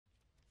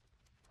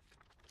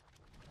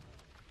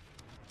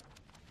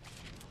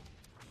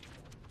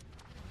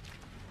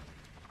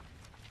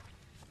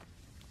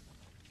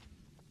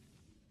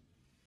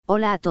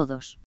Hola a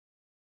todos.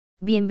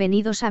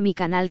 Bienvenidos a mi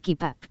canal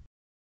Keep Up.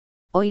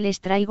 Hoy les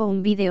traigo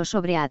un vídeo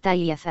sobre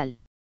Çağatay y Azal.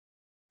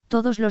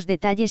 Todos los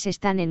detalles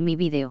están en mi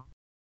vídeo.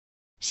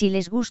 Si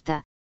les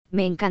gusta,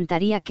 me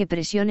encantaría que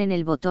presionen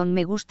el botón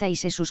me gusta y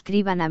se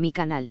suscriban a mi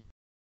canal.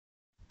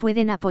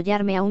 Pueden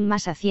apoyarme aún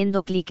más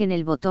haciendo clic en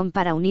el botón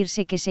para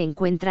unirse que se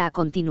encuentra a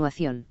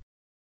continuación.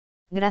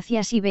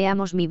 Gracias y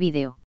veamos mi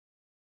vídeo.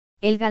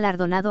 El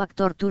galardonado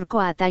actor turco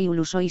Çağatay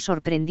Ulusoy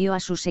sorprendió a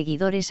sus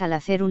seguidores al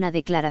hacer una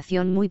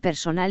declaración muy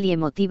personal y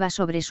emotiva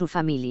sobre su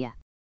familia.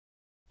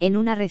 En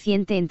una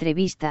reciente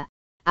entrevista,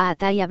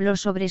 Çağatay habló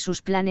sobre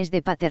sus planes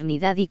de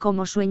paternidad y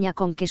cómo sueña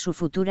con que su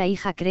futura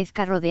hija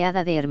crezca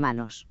rodeada de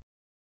hermanos.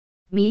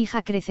 Mi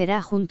hija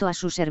crecerá junto a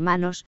sus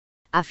hermanos,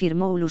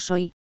 afirmó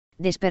Ulusoy,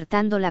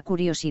 despertando la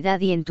curiosidad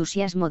y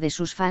entusiasmo de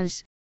sus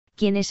fans,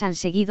 quienes han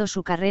seguido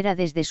su carrera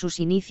desde sus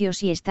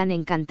inicios y están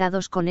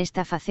encantados con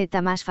esta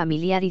faceta más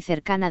familiar y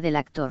cercana del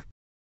actor.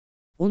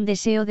 Un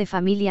deseo de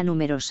familia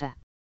numerosa.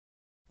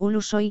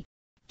 Ulusoy,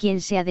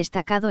 quien se ha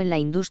destacado en la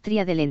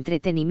industria del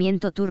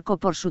entretenimiento turco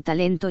por su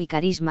talento y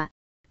carisma,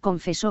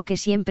 confesó que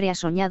siempre ha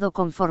soñado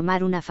con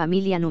formar una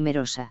familia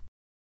numerosa.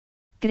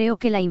 Creo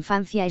que la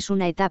infancia es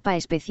una etapa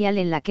especial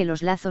en la que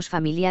los lazos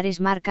familiares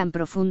marcan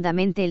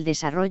profundamente el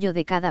desarrollo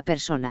de cada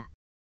persona.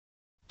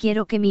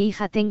 Quiero que mi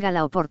hija tenga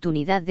la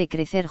oportunidad de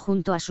crecer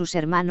junto a sus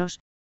hermanos,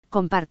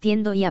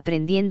 compartiendo y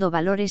aprendiendo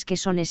valores que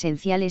son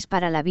esenciales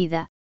para la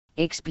vida,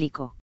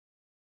 explicó.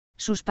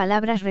 Sus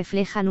palabras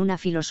reflejan una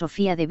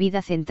filosofía de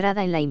vida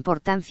centrada en la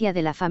importancia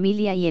de la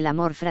familia y el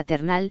amor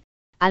fraternal,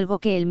 algo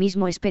que él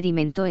mismo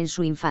experimentó en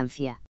su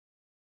infancia.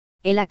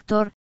 El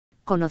actor,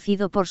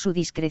 conocido por su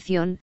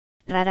discreción,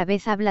 rara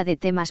vez habla de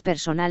temas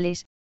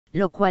personales,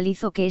 lo cual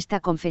hizo que esta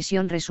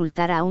confesión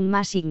resultara aún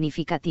más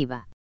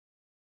significativa.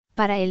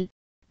 Para él,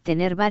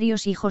 tener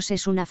varios hijos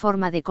es una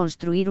forma de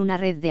construir una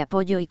red de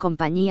apoyo y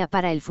compañía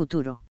para el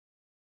futuro.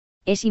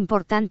 Es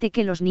importante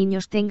que los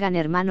niños tengan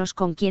hermanos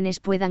con quienes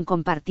puedan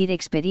compartir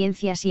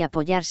experiencias y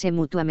apoyarse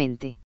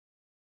mutuamente.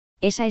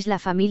 Esa es la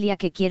familia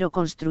que quiero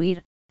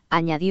construir,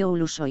 añadió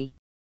Ulusoy.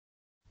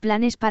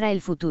 Planes para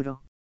el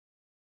futuro.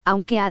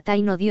 Aunque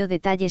Çağatay no dio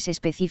detalles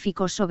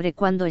específicos sobre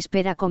cuándo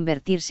espera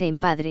convertirse en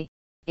padre,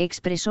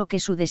 expresó que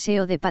su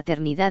deseo de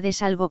paternidad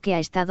es algo que ha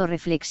estado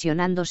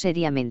reflexionando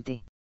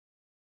seriamente.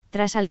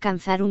 Tras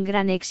alcanzar un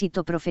gran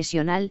éxito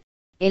profesional,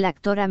 el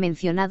actor ha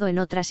mencionado en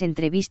otras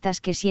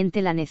entrevistas que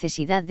siente la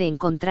necesidad de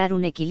encontrar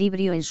un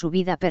equilibrio en su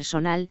vida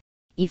personal,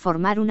 y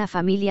formar una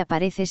familia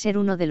parece ser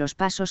uno de los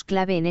pasos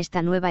clave en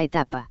esta nueva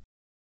etapa.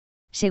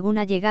 Según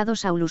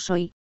allegados a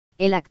Ulusoy,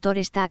 el actor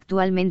está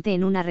actualmente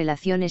en una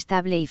relación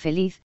estable y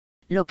feliz,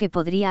 lo que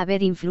podría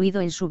haber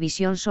influido en su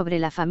visión sobre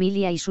la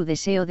familia y su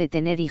deseo de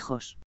tener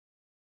hijos.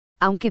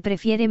 Aunque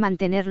prefiere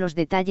mantener los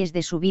detalles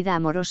de su vida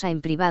amorosa en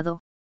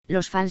privado,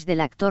 los fans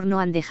del actor no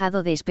han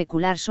dejado de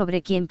especular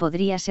sobre quién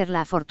podría ser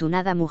la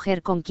afortunada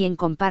mujer con quien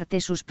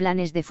comparte sus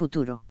planes de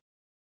futuro.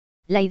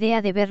 La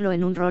idea de verlo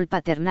en un rol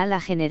paternal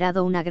ha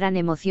generado una gran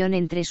emoción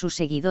entre sus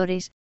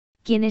seguidores,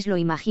 quienes lo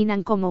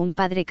imaginan como un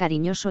padre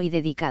cariñoso y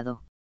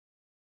dedicado.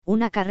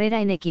 Una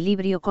carrera en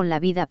equilibrio con la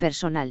vida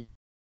personal.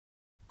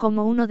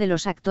 Como uno de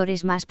los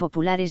actores más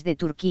populares de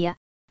Turquía,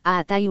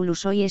 Çağatay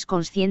Ulusoy es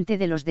consciente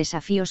de los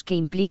desafíos que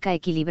implica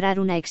equilibrar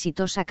una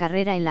exitosa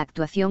carrera en la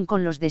actuación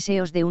con los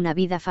deseos de una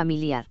vida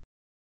familiar.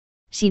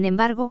 Sin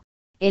embargo,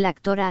 el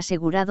actor ha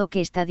asegurado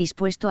que está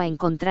dispuesto a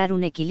encontrar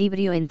un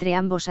equilibrio entre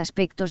ambos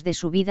aspectos de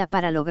su vida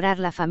para lograr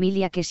la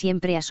familia que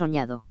siempre ha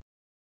soñado.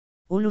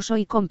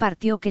 Ulusoy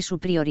compartió que su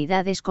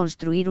prioridad es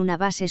construir una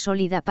base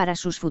sólida para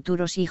sus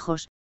futuros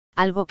hijos,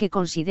 algo que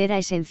considera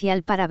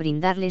esencial para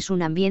brindarles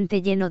un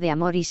ambiente lleno de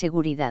amor y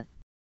seguridad.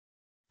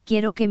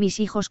 Quiero que mis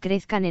hijos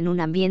crezcan en un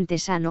ambiente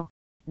sano,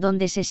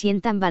 donde se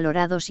sientan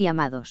valorados y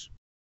amados.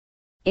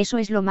 Eso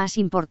es lo más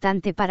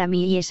importante para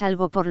mí y es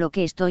algo por lo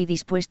que estoy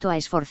dispuesto a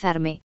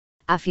esforzarme,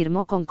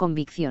 afirmó con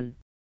convicción.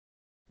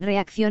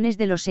 Reacciones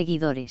de los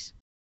seguidores.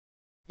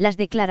 Las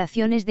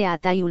declaraciones de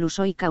Çağatay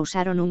Ulusoy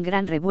causaron un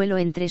gran revuelo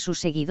entre sus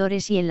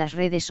seguidores y en las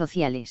redes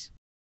sociales.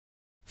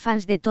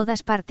 Fans de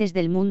todas partes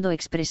del mundo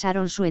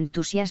expresaron su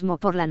entusiasmo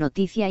por la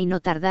noticia y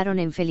no tardaron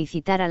en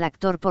felicitar al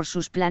actor por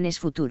sus planes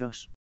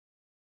futuros.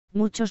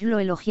 Muchos lo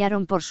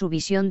elogiaron por su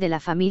visión de la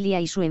familia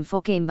y su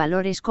enfoque en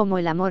valores como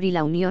el amor y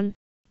la unión,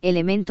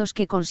 elementos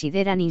que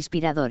consideran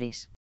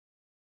inspiradores.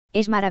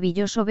 Es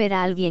maravilloso ver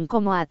a alguien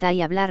como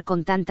Çağatay hablar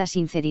con tanta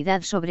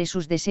sinceridad sobre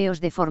sus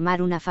deseos de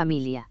formar una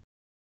familia.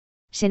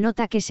 Se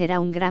nota que será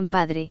un gran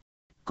padre,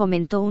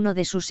 comentó uno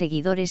de sus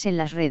seguidores en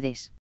las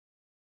redes.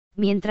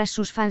 Mientras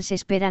sus fans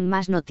esperan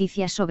más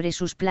noticias sobre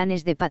sus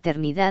planes de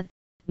paternidad,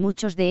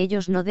 muchos de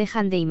ellos no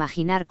dejan de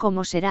imaginar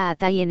cómo será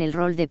Çağatay en el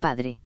rol de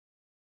padre.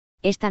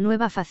 Esta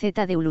nueva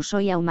faceta de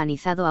Ulusoy ha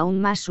humanizado aún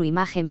más su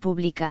imagen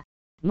pública,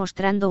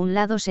 mostrando un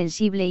lado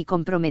sensible y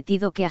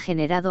comprometido que ha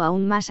generado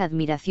aún más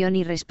admiración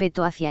y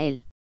respeto hacia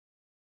él.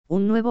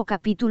 Un nuevo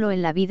capítulo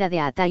en la vida de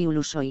Çağatay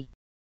Ulusoy.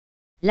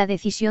 La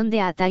decisión de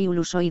Çağatay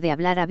Ulusoy de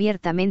hablar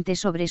abiertamente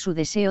sobre su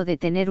deseo de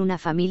tener una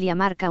familia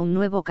marca un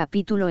nuevo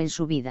capítulo en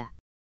su vida.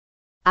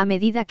 A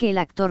medida que el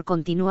actor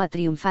continúa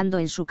triunfando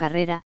en su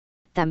carrera,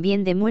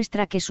 también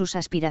demuestra que sus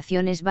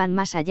aspiraciones van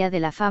más allá de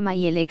la fama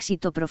y el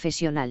éxito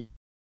profesional.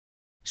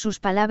 Sus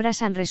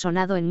palabras han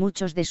resonado en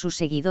muchos de sus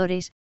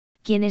seguidores,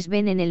 quienes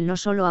ven en él no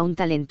solo a un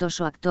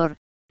talentoso actor,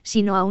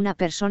 sino a una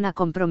persona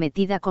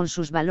comprometida con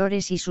sus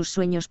valores y sus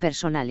sueños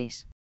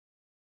personales.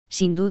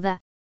 Sin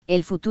duda,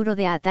 el futuro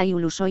de Çağatay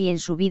Ulusoy en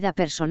su vida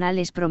personal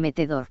es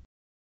prometedor.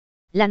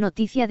 La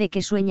noticia de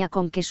que sueña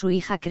con que su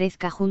hija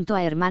crezca junto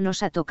a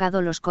hermanos ha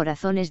tocado los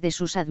corazones de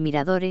sus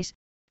admiradores,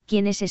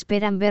 quienes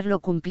esperan verlo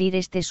cumplir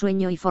este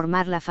sueño y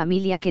formar la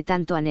familia que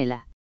tanto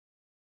anhela.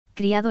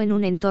 Criado en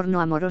un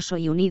entorno amoroso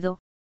y unido,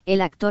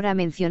 el actor ha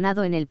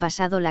mencionado en el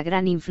pasado la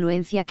gran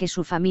influencia que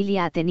su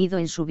familia ha tenido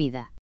en su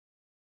vida.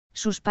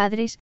 Sus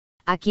padres,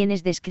 a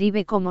quienes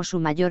describe como su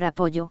mayor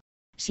apoyo,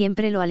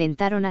 siempre lo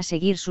alentaron a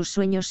seguir sus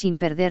sueños sin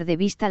perder de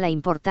vista la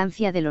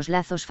importancia de los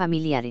lazos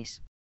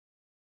familiares.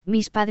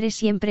 Mis padres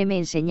siempre me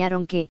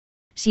enseñaron que,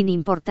 sin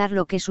importar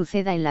lo que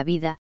suceda en la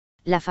vida,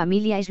 la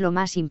familia es lo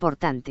más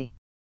importante.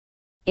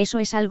 Eso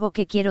es algo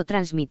que quiero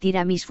transmitir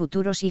a mis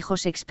futuros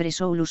hijos,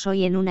 expresó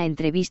Ulusoy en una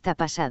entrevista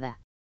pasada.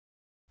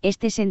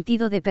 Este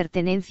sentido de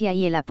pertenencia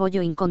y el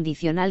apoyo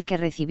incondicional que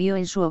recibió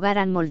en su hogar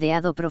han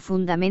moldeado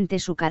profundamente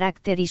su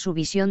carácter y su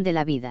visión de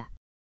la vida.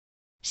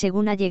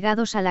 Según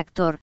allegados al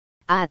actor,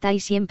 Çağatay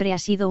siempre ha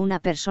sido una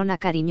persona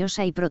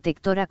cariñosa y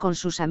protectora con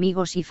sus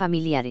amigos y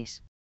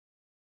familiares.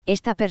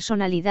 Esta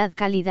personalidad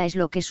cálida es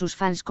lo que sus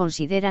fans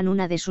consideran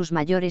una de sus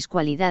mayores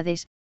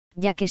cualidades,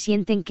 ya que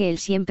sienten que él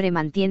siempre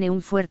mantiene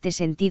un fuerte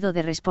sentido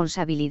de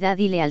responsabilidad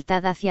y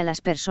lealtad hacia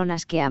las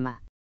personas que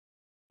ama.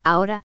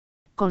 Ahora,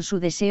 con su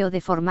deseo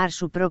de formar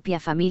su propia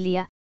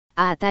familia,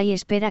 Çağatay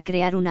espera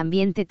crear un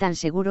ambiente tan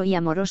seguro y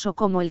amoroso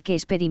como el que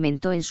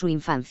experimentó en su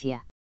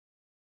infancia.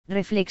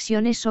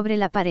 Reflexiones sobre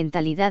la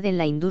parentalidad en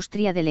la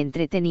industria del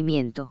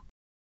entretenimiento.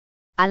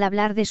 Al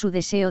hablar de su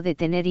deseo de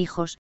tener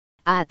hijos,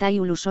 Çağatay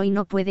Ulusoy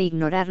no puede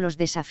ignorar los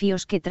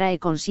desafíos que trae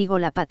consigo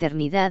la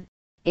paternidad,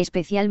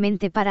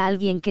 especialmente para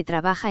alguien que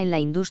trabaja en la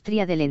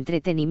industria del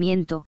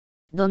entretenimiento,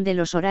 donde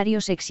los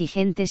horarios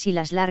exigentes y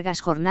las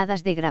largas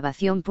jornadas de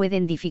grabación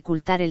pueden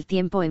dificultar el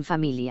tiempo en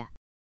familia.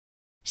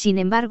 Sin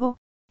embargo,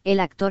 el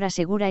actor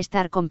asegura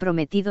estar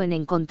comprometido en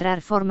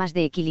encontrar formas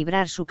de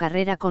equilibrar su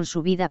carrera con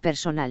su vida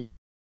personal.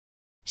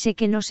 Sé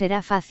que no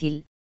será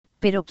fácil,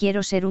 pero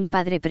quiero ser un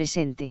padre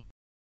presente.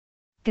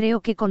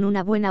 Creo que con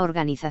una buena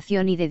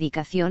organización y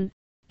dedicación,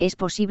 es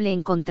posible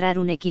encontrar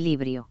un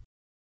equilibrio.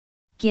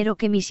 Quiero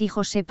que mis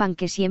hijos sepan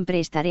que siempre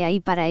estaré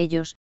ahí para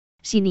ellos,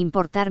 sin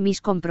importar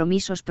mis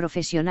compromisos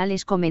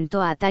profesionales, comentó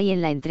Çağatay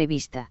en la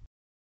entrevista.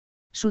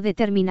 Su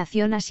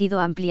determinación ha sido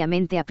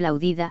ampliamente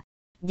aplaudida,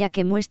 ya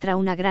que muestra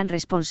una gran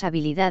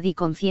responsabilidad y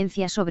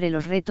conciencia sobre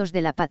los retos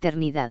de la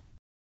paternidad.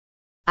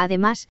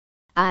 Además,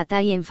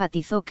 Çağatay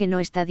enfatizó que no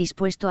está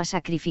dispuesto a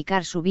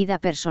sacrificar su vida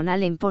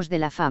personal en pos de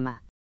la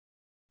fama.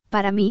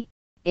 Para mí,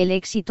 el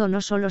éxito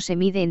no solo se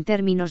mide en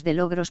términos de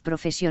logros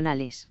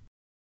profesionales.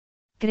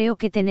 Creo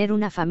que tener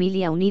una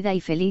familia unida y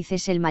feliz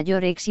es el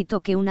mayor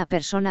éxito que una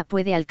persona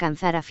puede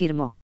alcanzar,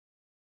 afirmó.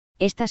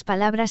 Estas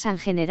palabras han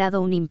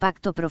generado un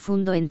impacto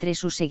profundo entre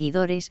sus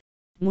seguidores,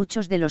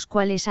 muchos de los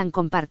cuales han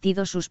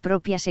compartido sus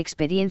propias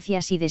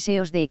experiencias y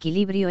deseos de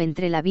equilibrio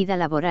entre la vida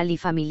laboral y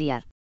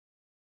familiar.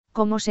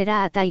 ¿Cómo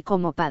será Çağatay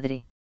como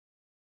padre?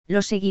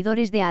 Los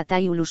seguidores de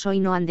Çağatay Ulusoy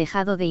no han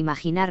dejado de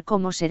imaginar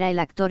cómo será el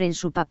actor en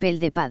su papel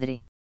de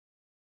padre.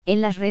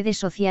 En las redes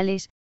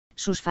sociales,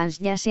 sus fans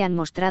ya se han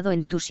mostrado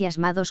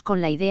entusiasmados con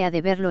la idea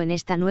de verlo en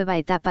esta nueva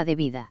etapa de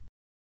vida.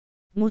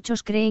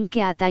 Muchos creen que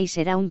Çağatay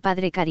será un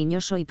padre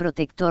cariñoso y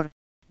protector,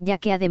 ya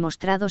que ha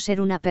demostrado ser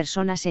una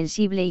persona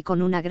sensible y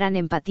con una gran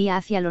empatía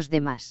hacia los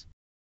demás.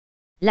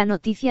 La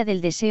noticia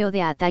del deseo de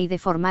Çağatay de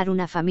formar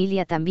una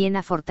familia también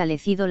ha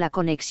fortalecido la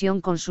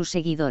conexión con sus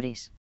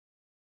seguidores.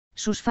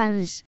 Sus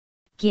fans,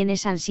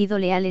 quienes han sido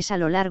leales a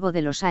lo largo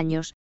de los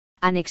años,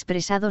 han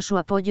expresado su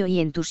apoyo y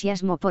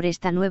entusiasmo por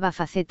esta nueva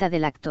faceta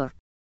del actor.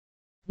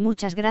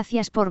 Muchas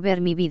gracias por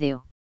ver mi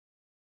vídeo.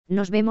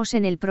 Nos vemos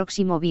en el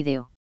próximo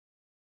vídeo.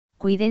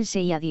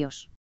 Cuídense y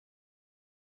adiós.